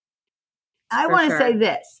I want to say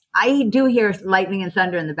this. I do hear lightning and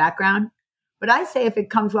thunder in the background, but I say if it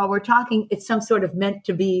comes while we're talking, it's some sort of meant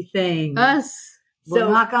to be thing. Us. So we'll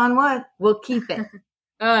knock on wood. We'll keep it.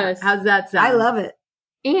 Us. How's that sound? I love it.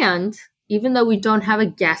 And even though we don't have a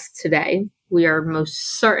guest today, we are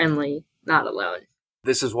most certainly not alone.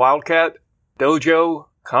 This is Wildcat Dojo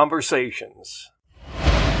Conversations.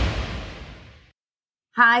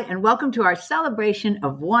 Hi, and welcome to our celebration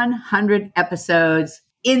of 100 episodes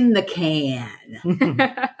in the can.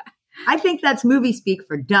 I think that's movie speak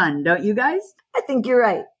for done, don't you guys? I think you're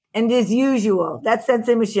right. And as usual, that's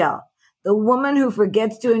Sensei Michelle, the woman who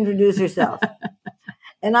forgets to introduce herself.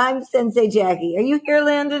 And I'm Sensei Jackie. Are you here,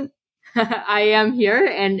 Landon? I am here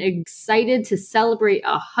and excited to celebrate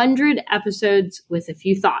 100 episodes with a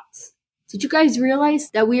few thoughts. Did you guys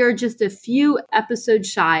realize that we are just a few episodes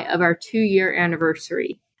shy of our 2-year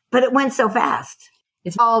anniversary? But it went so fast.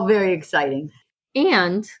 It's all very exciting.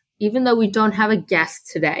 And even though we don't have a guest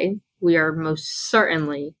today, we are most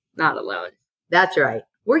certainly not alone. That's right.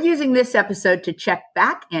 We're using this episode to check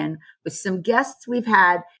back in with some guests we've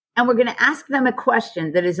had, and we're going to ask them a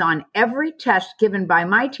question that is on every test given by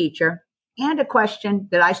my teacher and a question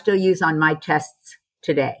that I still use on my tests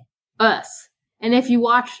today. Us. And if you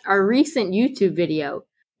watched our recent YouTube video,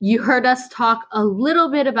 you heard us talk a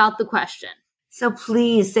little bit about the question. So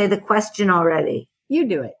please say the question already. You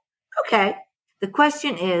do it. Okay. The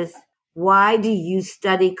question is, why do you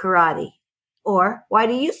study karate? Or why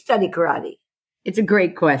do you study karate? It's a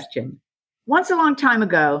great question. Once a long time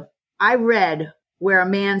ago, I read where a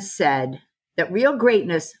man said that real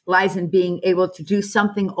greatness lies in being able to do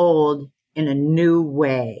something old in a new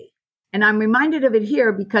way. And I'm reminded of it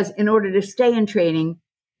here because in order to stay in training,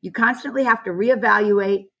 you constantly have to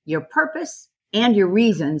reevaluate your purpose, and your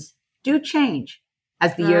reasons do change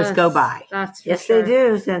as the years go by. That's yes, sure. They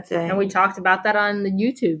do, Sensei. And we talked about that on the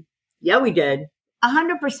YouTube. Yeah, we did.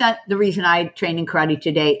 100% the reason I train in karate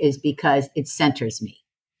today is because it centers me.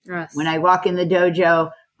 Yes. When I walk in the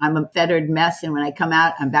dojo, I'm a fettered mess. And when I come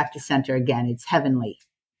out, I'm back to center again. It's heavenly.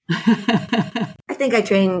 I think I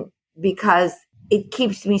train because it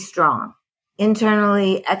keeps me strong.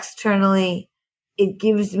 Internally, externally, it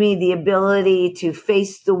gives me the ability to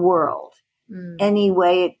face the world any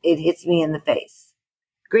way it hits me in the face.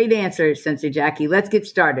 Great answer, Sensei Jackie. Let's get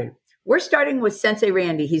started. We're starting with Sensei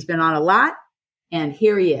Randy. He's been on a lot, and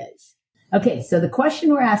here he is. Okay, so the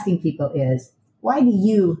question we're asking people is, why do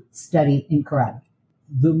you study in karate?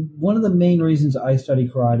 One of the main reasons I study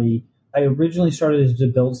karate, I originally started to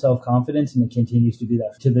build self-confidence, and it continues to do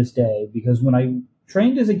that to this day. Because when I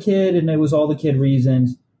trained as a kid, and it was all the kid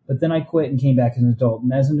reasons, but then I quit and came back as an adult.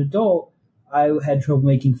 And as an adult, I had trouble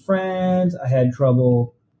making friends. I had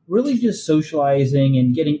trouble really just socializing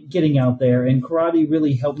and getting out there. And karate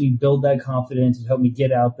really helped me build that confidence. It helped me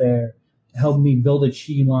get out there. It helped me build a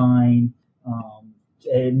chi line.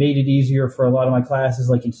 It made it easier for a lot of my classes,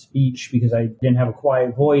 like in speech, because I didn't have a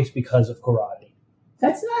quiet voice because of karate.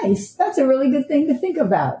 That's nice. That's a really good thing to think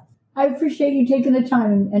about. I appreciate you taking the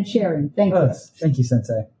time and sharing. Thank you. Thank you,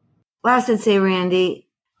 Sensei. Wow, Sensei Randy,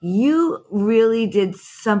 you really did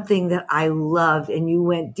something that I loved, and you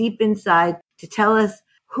went deep inside to tell us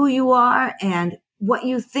who you are and what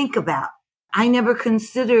you think about. I never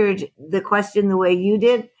considered the question the way you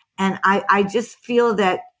did, and I just feel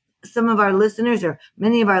that some of our listeners, or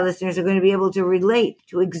many of our listeners, are going to be able to relate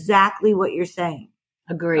to exactly what you're saying.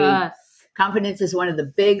 Agreed. Confidence is one of the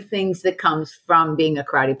big things that comes from being a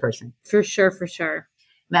karate person. For sure, for sure.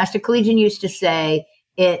 Master Collegian used to say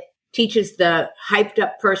it teaches the hyped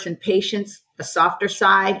up person patience, a softer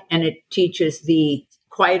side, and it teaches the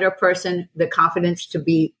quieter person the confidence to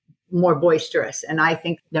be more boisterous. And I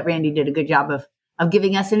think that Randy did a good job of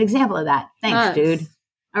giving us an example of that. Thanks, dude.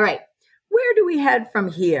 All right. Where do we head from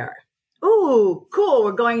here? Ooh, cool.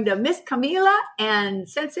 We're going to Miss Camila and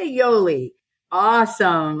Sensei Yoli.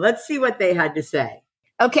 Awesome. Let's see what they had to say.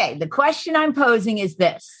 Okay, the question I'm posing is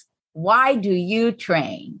this. Why do you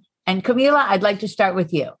train? And Camila, I'd like to start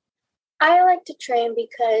with you. I like to train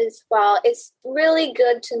because, well, it's really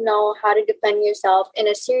good to know how to defend yourself in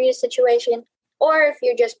a serious situation, or if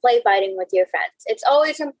you're just play fighting with your friends. It's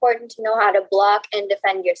always important to know how to block and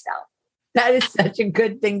defend yourself. That is such a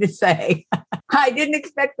good thing to say. I didn't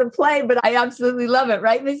expect the play, but I absolutely love it.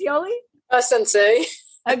 Right, Miss Yoli? Sensei.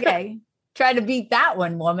 Okay. Try to beat that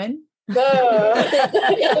one, woman. It's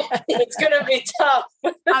going to be tough.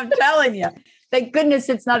 I'm telling you. Thank goodness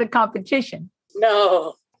it's not a competition.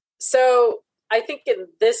 No. So I think in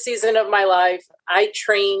this season of my life, I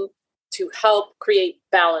train to help create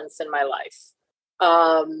balance in my life.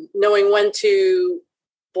 Knowing when to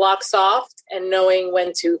block soft and knowing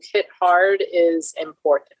when to hit hard is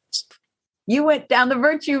important. You went down the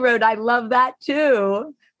virtue road. I love that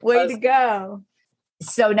too. Way to go.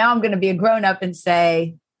 So now I'm going to be a grown-up and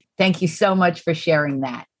say, thank you so much for sharing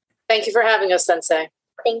that. Thank you for having us, Sensei.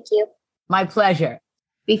 Thank you. My pleasure.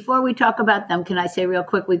 Before we talk about them, can I say real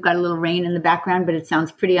quick, we've got a little rain in the background, but it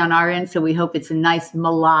sounds pretty on our end. So we hope it's a nice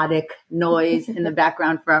melodic noise in the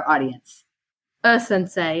background for our audience.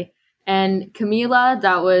 Sensei. And Camila,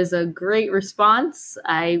 that was a great response.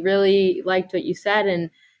 I really liked what you said. And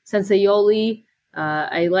Sensei Yoli,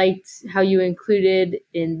 I liked how you included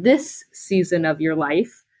in this season of your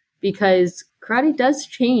life, because karate does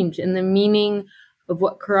change, and the meaning of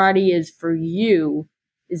what karate is for you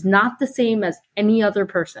is not the same as any other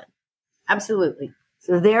person. Absolutely.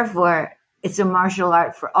 So therefore, it's a martial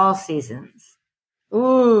art for all seasons.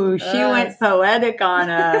 Ooh, she went poetic on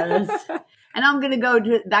us. And I'm going to go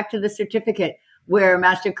back to the certificate where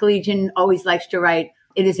Master Collegian always likes to write,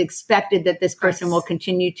 it is expected that this person will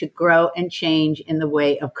continue to grow and change in the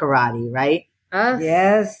way of karate, right?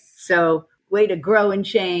 Yes. So way to grow and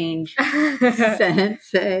change,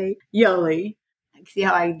 Sensei Yoli. See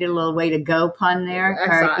how I did a little way to go pun there?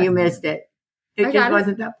 Or you missed it. It just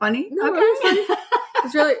wasn't that funny? No, okay.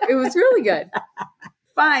 It was really good.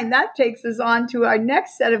 Fine. That takes us on to our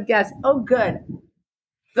next set of guests. Oh, good.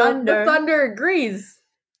 The Thunder agrees.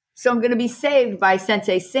 So I'm going to be saved by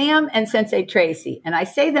Sensei Sam and Sensei Tracy. And I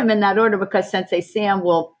say them in that order because Sensei Sam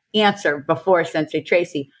will answer before Sensei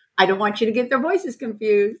Tracy. I don't want you to get their voices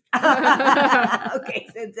confused. Okay,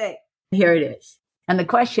 Sensei. Here it is. And the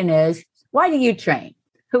question is, why do you train?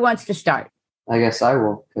 Who wants to start? I guess I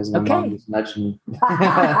will, because my mom just nudged me.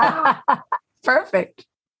 Perfect.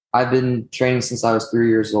 I've been training since I was 3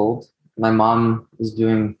 years old. My mom was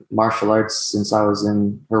doing martial arts since I was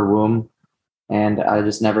in her womb, and I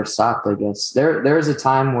just never stopped, I guess. There was a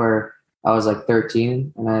time where I was like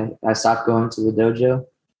 13 and I stopped going to the dojo,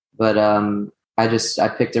 but I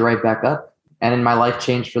picked it right back up, and then my life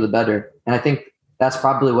changed for the better. And I think that's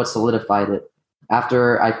probably what solidified it.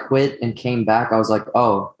 After I quit and came back, I was like,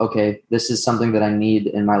 oh, okay, this is something that I need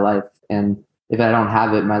in my life. And if I don't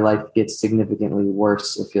have it, my life gets significantly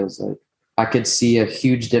worse, it feels like. I could see a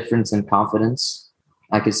huge difference in confidence.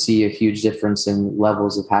 I could see a huge difference in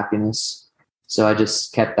levels of happiness. So I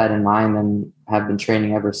just kept that in mind and have been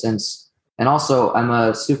training ever since. And also, I'm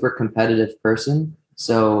a super competitive person.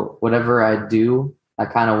 So whatever I do, I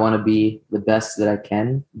kind of want to be the best that I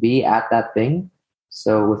can be at that thing.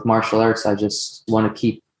 So with martial arts, I just want to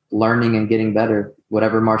keep learning and getting better.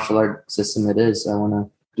 Whatever martial art system it is, I want to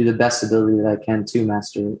do the best ability that I can to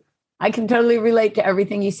master it. I can totally relate to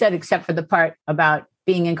everything you said, except for the part about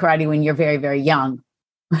being in karate when you're very, very young.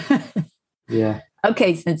 Yeah.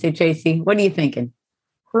 Okay, Sensei Tracy, what are you thinking?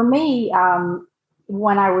 For me,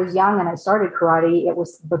 when I was young and I started karate, it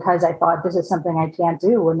was because I thought this is something I can't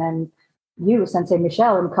do. And then you, Sensei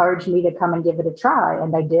Michelle, encouraged me to come and give it a try.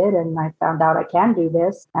 And I did. And I found out I can do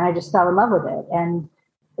this. And I just fell in love with it. And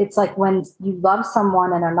it's like when you love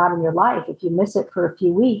someone and are not in your life, if you miss it for a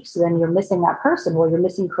few weeks, then you're missing that person. Well, you're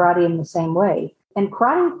missing karate in the same way. And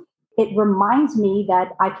karate, it reminds me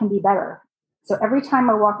that I can be better. So every time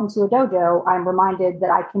I walk into a dojo, I'm reminded that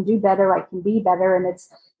I can do better, I can be better. And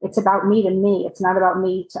it's about me to me. It's not about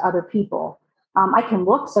me to other people. I can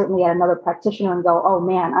look certainly at another practitioner and go, oh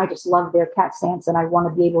man, I just love their cat stance and I want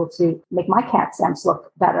to be able to make my cat stance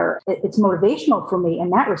look better. It's motivational for me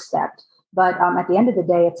in that respect. But at the end of the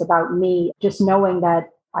day, it's about me just knowing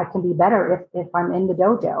that I can be better if I'm in the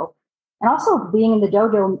dojo. And also being in the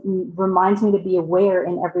dojo reminds me to be aware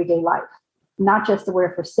in everyday life, not just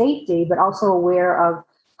aware for safety, but also aware of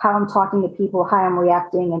how I'm talking to people, how I'm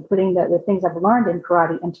reacting, and putting the things I've learned in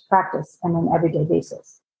karate into practice on an everyday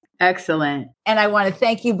basis. Excellent. And I want to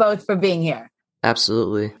thank you both for being here.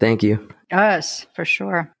 Absolutely. Thank you. Us, for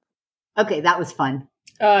sure. Okay, that was fun.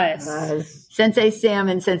 Us. Sensei Sam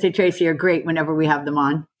and Sensei Tracy are great whenever we have them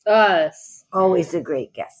on. Us. Always a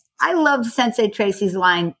great guest. I love Sensei Tracy's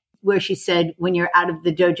line where she said, when you're out of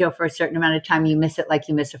the dojo for a certain amount of time, you miss it like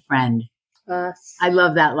you miss a friend. Us. I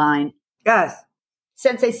love that line. Yes.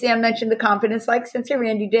 Sensei Sam mentioned the confidence like Sensei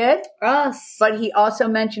Randy did. Us. But he also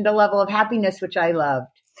mentioned a level of happiness, which I loved.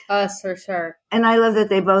 Us, for sure. And I love that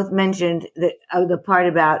they both mentioned the part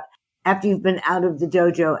about after you've been out of the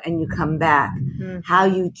dojo and you come back, how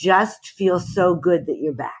you just feel so good that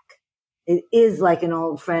you're back. It is like an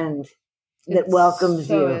old friend that welcomes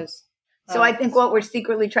you. So I think what we're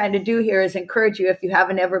secretly trying to do here is encourage you, if you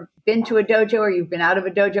haven't ever been to a dojo or you've been out of a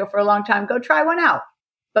dojo for a long time, go try one out.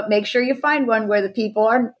 But make sure you find one where the people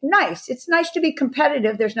are nice. It's nice to be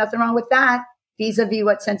competitive. There's nothing wrong with that, vis-a-vis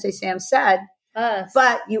what Sensei Sam said. Us.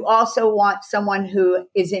 But you also want someone who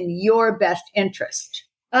is in your best interest.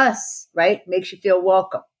 Us. right? Makes you feel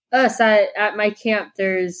welcome. Us. At my camp,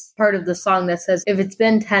 there's part of the song that says, if it's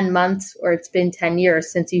been 10 months or it's been 10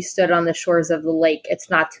 years since you stood on the shores of the lake, it's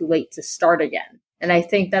not too late to start again. And I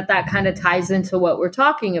think that kind of ties into what we're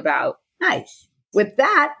talking about. Nice. With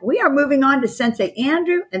that, we are moving on to Sensei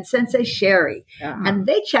Andrew and Sensei Sherry. Uh-huh. And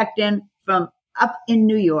they checked in from up in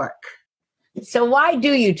New York. So why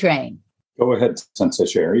do you train? Go ahead, Sensei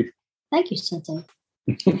Sherry. Thank you, Sensei.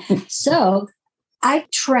 So I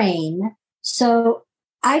train so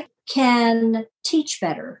I can teach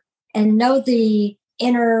better and know the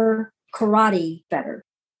inner karate better,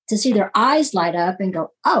 to see their eyes light up and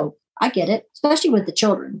go, oh, I get it, especially with the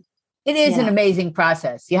children. It is an amazing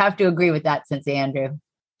process. You have to agree with that, Sensei Andrew.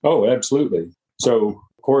 Oh, absolutely. So,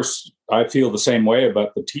 of course, I feel the same way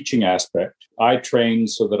about the teaching aspect. I train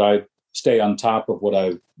so that I stay on top of what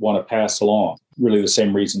I want to pass along. Really the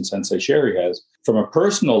same reason Sensei Sherry has. From a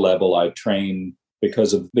personal level, I train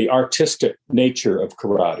because of the artistic nature of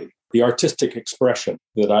karate, the artistic expression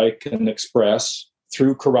that I can express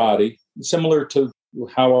through karate, similar to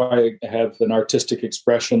how I have an artistic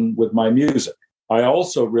expression with my music. I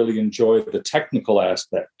also really enjoy the technical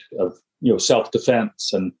aspect of,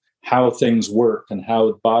 self-defense and how things work and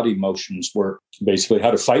how body motions work, basically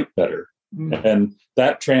how to fight better. Mm-hmm. And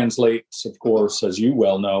that translates, of course, as you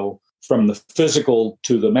well know, from the physical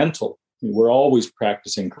to the mental. We're always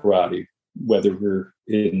practicing karate, whether we're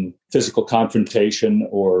in physical confrontation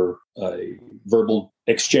or a verbal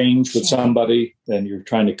exchange with somebody, and you're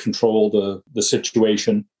trying to control the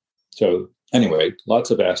situation. So anyway,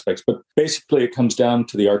 lots of aspects, but basically it comes down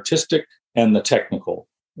to the artistic and the technical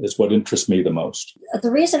is what interests me the most. The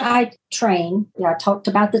reason I train, I talked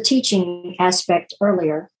about the teaching aspect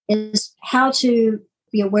earlier, is how to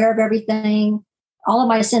be aware of everything. All of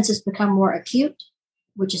my senses become more acute,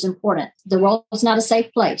 which is important. The world is not a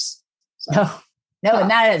safe place. So, no, and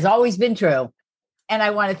that has always been true. And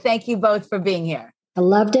I want to thank you both for being here. I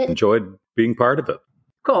loved it. Enjoyed being part of it.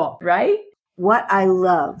 Cool, right? What I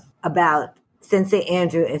love about Sensei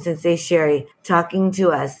Andrew and Sensei Sherry talking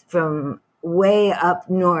to us from way up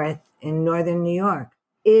north in northern New York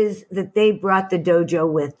is that they brought the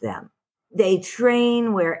dojo with them. They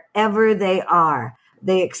train wherever they are.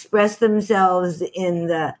 They express themselves in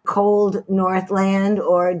the cold Northland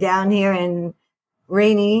or down here in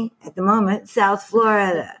rainy, at the moment, South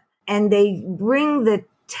Florida. And they bring the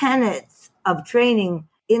tenets of training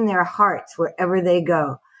in their hearts wherever they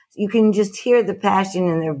go. You can just hear the passion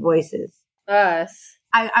in their voices. Us.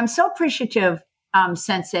 I'm so appreciative,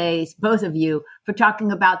 senseis, both of you, for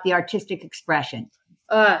talking about the artistic expression.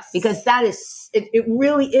 Us. Because that is, it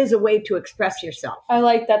really is a way to express yourself. I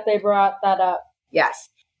like that they brought that up. Yes.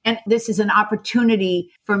 And this is an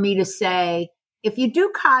opportunity for me to say, if you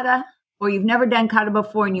do kata, or you've never done kata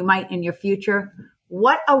before and you might in your future,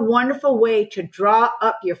 what a wonderful way to draw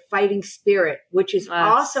up your fighting spirit, which is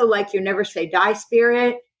also like your never say die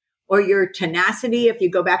spirit, or your tenacity, if you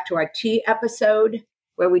go back to our tea episode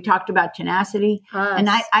where we talked about tenacity. And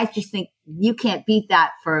I just think you can't beat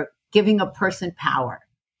that for giving a person power.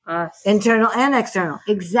 Internal and external.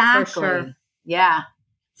 Exactly. For sure. Yeah.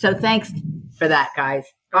 So thanks for that, guys.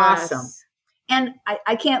 Awesome. And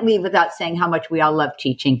I can't leave without saying how much we all love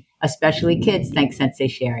teaching, especially kids. Thanks, Sensei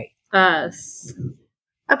Sherry. Us.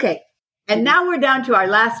 Okay. And now we're down to our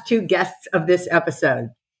last two guests of this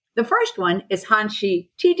episode. The first one is Hanshi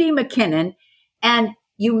T.D. McKinnon, and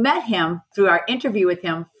you met him through our interview with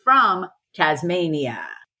him from Tasmania.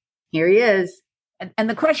 Here he is. And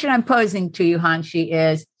the question I'm posing to you, Hanshi,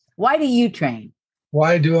 is why do you train?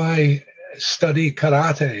 Why do I study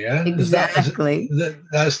karate? Yeah, exactly.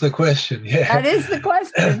 That's the question. Yeah, that is the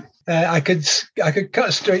question. I could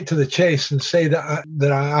cut straight to the chase and say that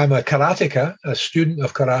I'm a karateka, a student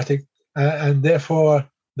of karate, and therefore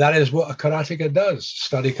that is what a karateka does: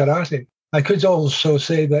 study karate. I could also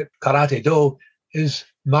say that karate do is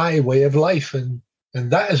my way of life, and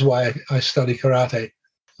that is why I study karate.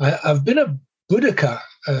 I've been a Budoka,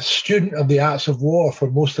 a student of the arts of war for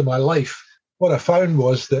most of my life. What I found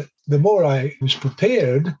was that the more I was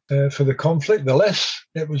prepared for the conflict, the less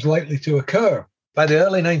it was likely to occur. By the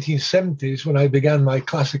early 1970s, when I began my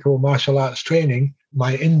classical martial arts training,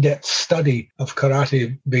 my in-depth study of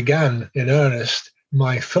karate began in earnest.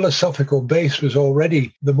 My philosophical base was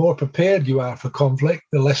already, the more prepared you are for conflict,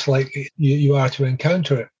 the less likely you are to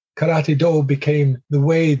encounter it. Karate Do became the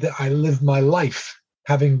way that I lived my life.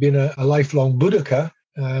 Having been a lifelong Budoka,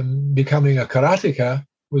 becoming a karateka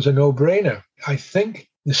was a no-brainer. I think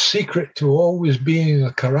the secret to always being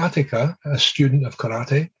a karateka, a student of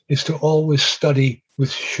karate, is to always study with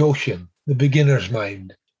Shoshin, the beginner's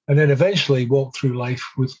mind, and then eventually walk through life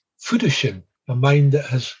with Futushin, a mind that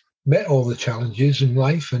has met all the challenges in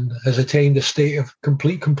life and has attained a state of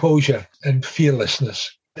complete composure and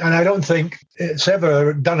fearlessness. And I don't think it's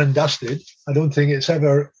ever done and dusted. I don't think it's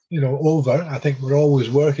ever, over. I think we're always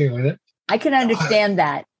working on it. I can understand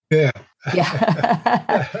that. Yeah.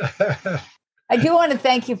 Yeah. I do want to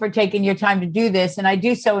thank you for taking your time to do this. And I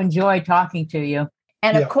do so enjoy talking to you.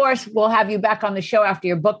 And of course, we'll have you back on the show after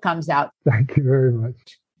your book comes out. Thank you very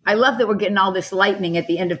much. I love that we're getting all this lightning at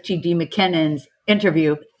the end of T.D. McKinnon's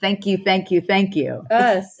interview. Thank you, thank you, thank you.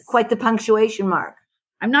 It's quite the punctuation mark.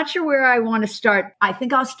 I'm not sure where I want to start. I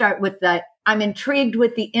think I'll start with that. I'm intrigued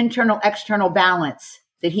with the internal-external balance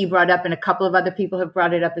that he brought up, and a couple of other people have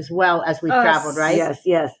brought it up as well as we've traveled, right?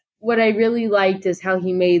 Yes. What I really liked is how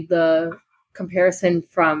he made the comparison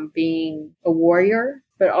from being a warrior,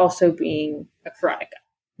 but also being a karateka.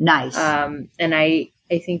 Nice. And I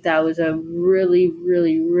think that was a really,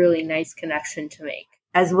 really, really nice connection to make.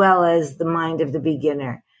 As well as the mind of the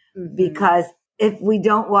beginner. Mm-hmm. Because if we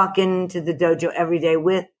don't walk into the dojo every day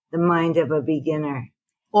with the mind of a beginner.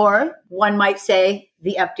 Or one might say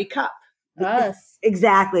the empty cup. Yes.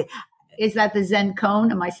 Exactly. Is that the Zen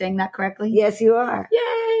cone? Am I saying that correctly? Yes, you are.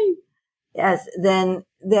 Yay! Yes, then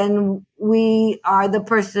we are the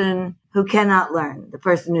person who cannot learn, the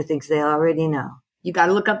person who thinks they already know. You got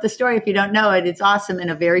to look up the story if you don't know it. It's awesome in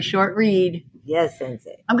a very short read. Yes,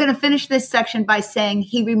 Sensei. I'm going to finish this section by saying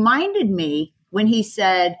he reminded me when he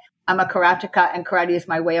said, I'm a karateka and karate is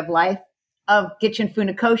my way of life, of Gichin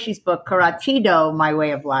Funakoshi's book, Karatido, My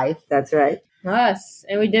Way of Life. That's right. Yes,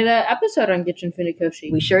 and we did an episode on Gichin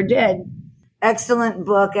Funakoshi. We sure did. Excellent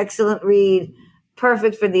book, excellent read,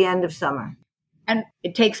 perfect for the end of summer. And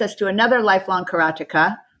it takes us to another lifelong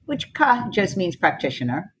karateka, which ka just means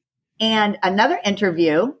practitioner, and another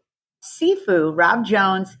interview, Sifu Rob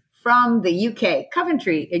Jones from the UK,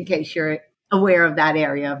 Coventry, in case you're aware of that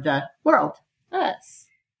area of the world. Yes.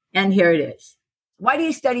 And here it is. Why do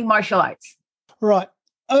you study martial arts? Right.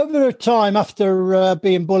 Over a time after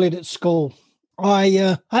being bullied at school,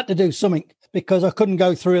 I had to do something because I couldn't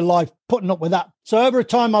go through life putting up with that. So over a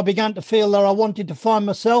time, I began to feel that I wanted to find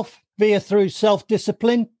myself via through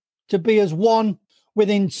self-discipline, to be as one with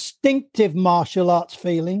instinctive martial arts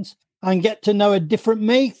feelings and get to know a different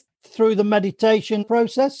me through the meditation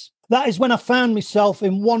process. That is when I found myself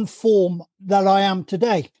in one form that I am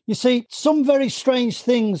today. You see, some very strange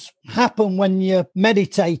things happen when you're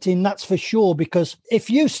meditating, that's for sure, because if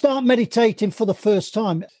you start meditating for the first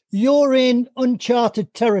time, you're in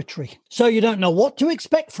uncharted territory. So you don't know what to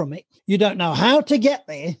expect from it. You don't know how to get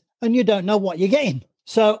there, and you don't know what you're getting.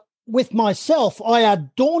 So with myself, I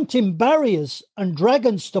had daunting barriers and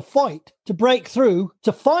dragons to fight, to break through,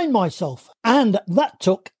 to find myself. And that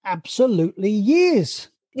took absolutely years.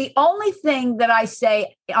 The only thing that I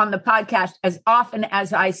say on the podcast, as often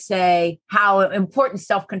as I say how important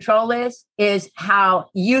self-control is how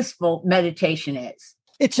useful meditation is.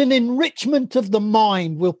 It's an enrichment of the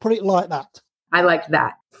mind. We'll put it like that. I like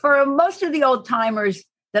that. For most of the old timers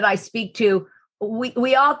that I speak to,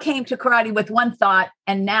 we all came to karate with one thought,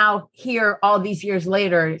 and now here, all these years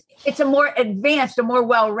later, it's a more advanced, a more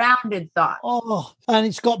well-rounded thought. Oh, and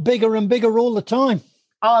it's got bigger and bigger all the time.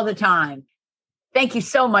 All the time. Thank you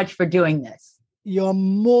so much for doing this. You're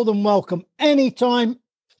more than welcome. Anytime.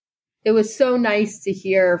 It was so nice to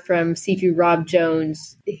hear from Sifu Rob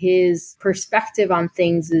Jones. His perspective on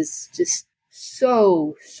things is just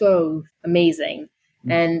so amazing.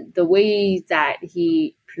 Mm-hmm. And the way that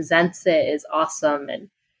he presents it is awesome and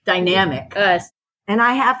dynamic. And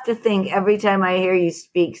I have to think every time I hear you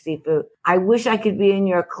speak, Sifu, I wish I could be in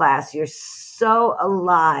your class. You're so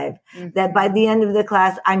alive that by the end of the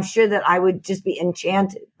class, I'm sure that I would just be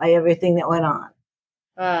enchanted by everything that went on.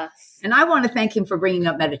 And I want to thank him for bringing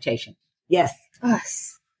up meditation. Yes.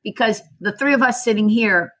 Us. Because the three of us sitting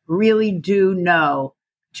here really do know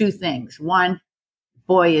two things. One,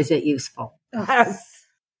 boy, is it useful. Yes.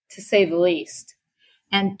 To say the least.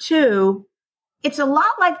 And two, it's a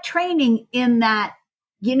lot like training in that,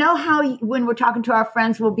 you know how when we're talking to our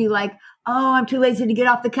friends, we'll be like, oh, I'm too lazy to get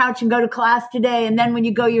off the couch and go to class today. And then when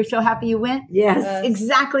you go, you're so happy you went. Yes.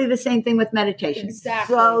 Exactly the same thing with meditation.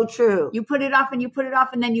 Exactly. So true. You put it off and you put it off,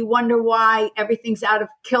 and then you wonder why everything's out of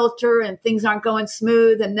kilter and things aren't going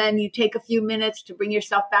smooth. And then you take a few minutes to bring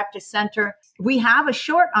yourself back to center. We have a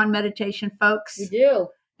short on meditation, folks. We do.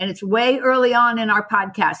 And it's way early on in our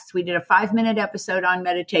podcasts. We did a 5-minute episode on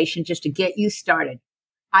meditation just to get you started.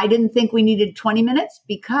 I didn't think we needed 20 minutes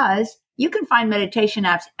because you can find meditation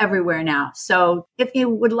apps everywhere now. So if you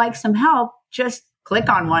would like some help, just click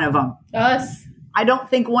on one of them. Us. I don't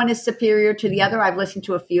think one is superior to the other. I've listened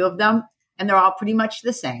to a few of them, and they're all pretty much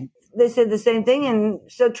the same. they said the same thing. And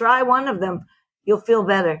so try one of them. You'll feel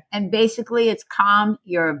better. And basically, it's calm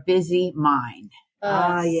your busy mind.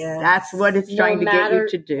 Yeah. That's what it's trying to get you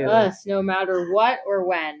to do. No matter what or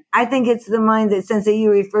when. I think it's the mind that Sensei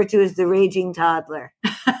you refer to as the raging toddler.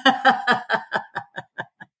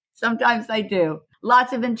 Sometimes I do.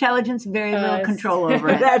 Lots of intelligence, very little control over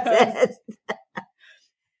it. That's it.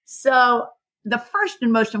 So the first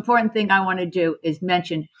and most important thing I want to do is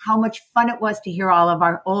mention how much fun it was to hear all of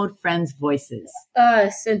our old friends' voices.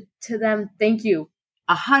 And to them, thank you.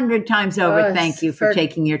 100 times over, thank you for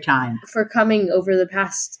taking your time. For coming over the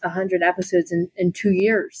past 100 episodes in 2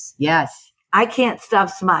 years. Yes. I can't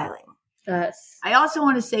stop smiling. I also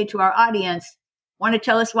want to say to our audience, want to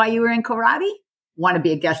tell us why you were in karate? Want to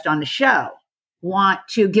be a guest on the show? Want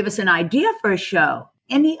to give us an idea for a show?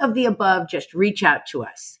 Any of the above, just reach out to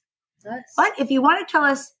us. But if you want to tell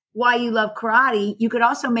us why you love karate, you could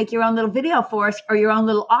also make your own little video for us or your own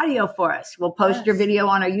little audio for us. We'll post your video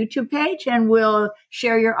on our YouTube page and we'll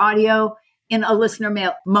share your audio in a listener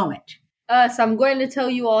mail moment. So I'm going to tell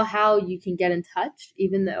you all how you can get in touch,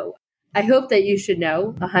 even though I hope that you should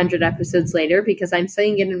know 100 episodes later because I'm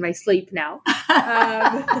saying it in my sleep now.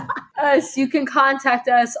 You can contact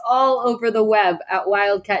us all over the web at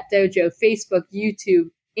Wildcat Dojo, Facebook, YouTube,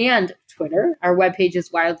 and Twitter. Our webpage is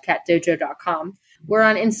wildcatdojo.com. We're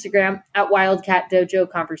on Instagram at Wildcat Dojo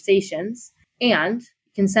Conversations. And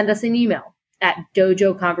you can send us an email at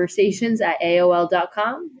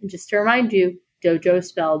dojoconversations@aol.com. And just to remind you, dojo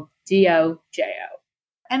spelled D-O-J-O.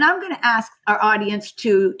 And I'm going to ask our audience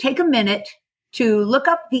to take a minute to look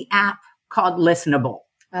up the app called Listenable.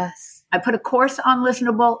 Yes. I put a course on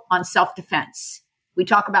Listenable on self-defense. We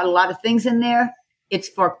talk about a lot of things in there. It's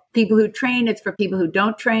for people who train. It's for people who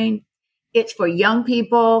don't train. It's for young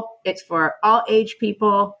people. It's for all age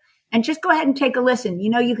people. And just go ahead and take a listen. You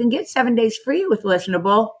know, you can get 7 days free with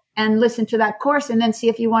Listenable and listen to that course and then see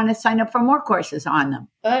if you want to sign up for more courses on them.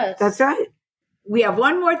 That's right. We have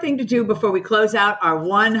one more thing to do before we close out our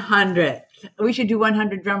 100. We should do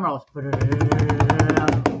 100 drum rolls.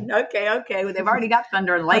 Okay. Well, they've already got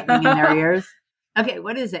thunder and lightning in their ears. Okay,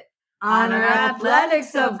 what is it? Honor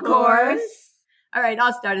Athletics, of course. All right,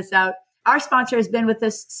 I'll start us out. Our sponsor has been with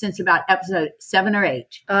us since about episode 7 or 8.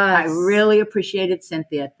 I really appreciate it,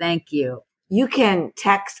 Cynthia. Thank you. You can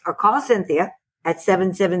text or call Cynthia at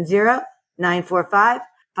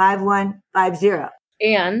 770-945-5150.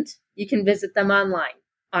 And you can visit them online,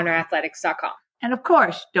 honorathletics.com. And of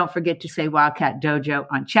course, don't forget to say Wildcat Dojo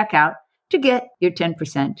on checkout to get your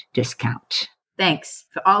 10% discount. Thanks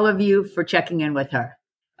to all of you for checking in with her.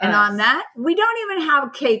 And on that, we don't even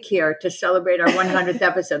have cake here to celebrate our 100th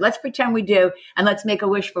episode. Let's pretend we do, and let's make a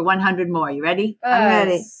wish for 100 more. You ready? I'm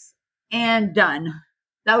ready. And done.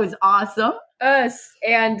 That was awesome.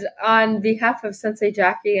 And on behalf of Sensei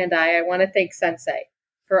Jackie and I want to thank Sensei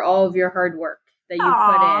for all of your hard work that you've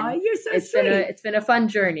put in. You're so sweet. It's been a fun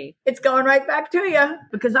journey. It's going right back to you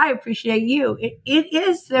because I appreciate you. It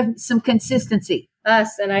is some consistency.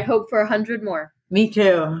 And I hope for 100 more. Me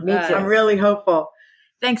too. Me too. I'm really hopeful.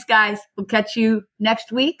 Thanks, guys. We'll catch you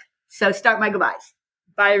next week. So start my goodbyes.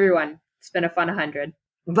 Bye, everyone. It's been a fun 100.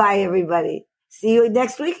 Bye, everybody. See you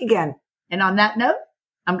next week again. And on that note,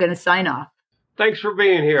 I'm going to sign off. Thanks for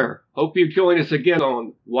being here. Hope you join us again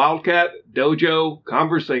on Wildcat Dojo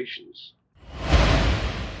Conversations.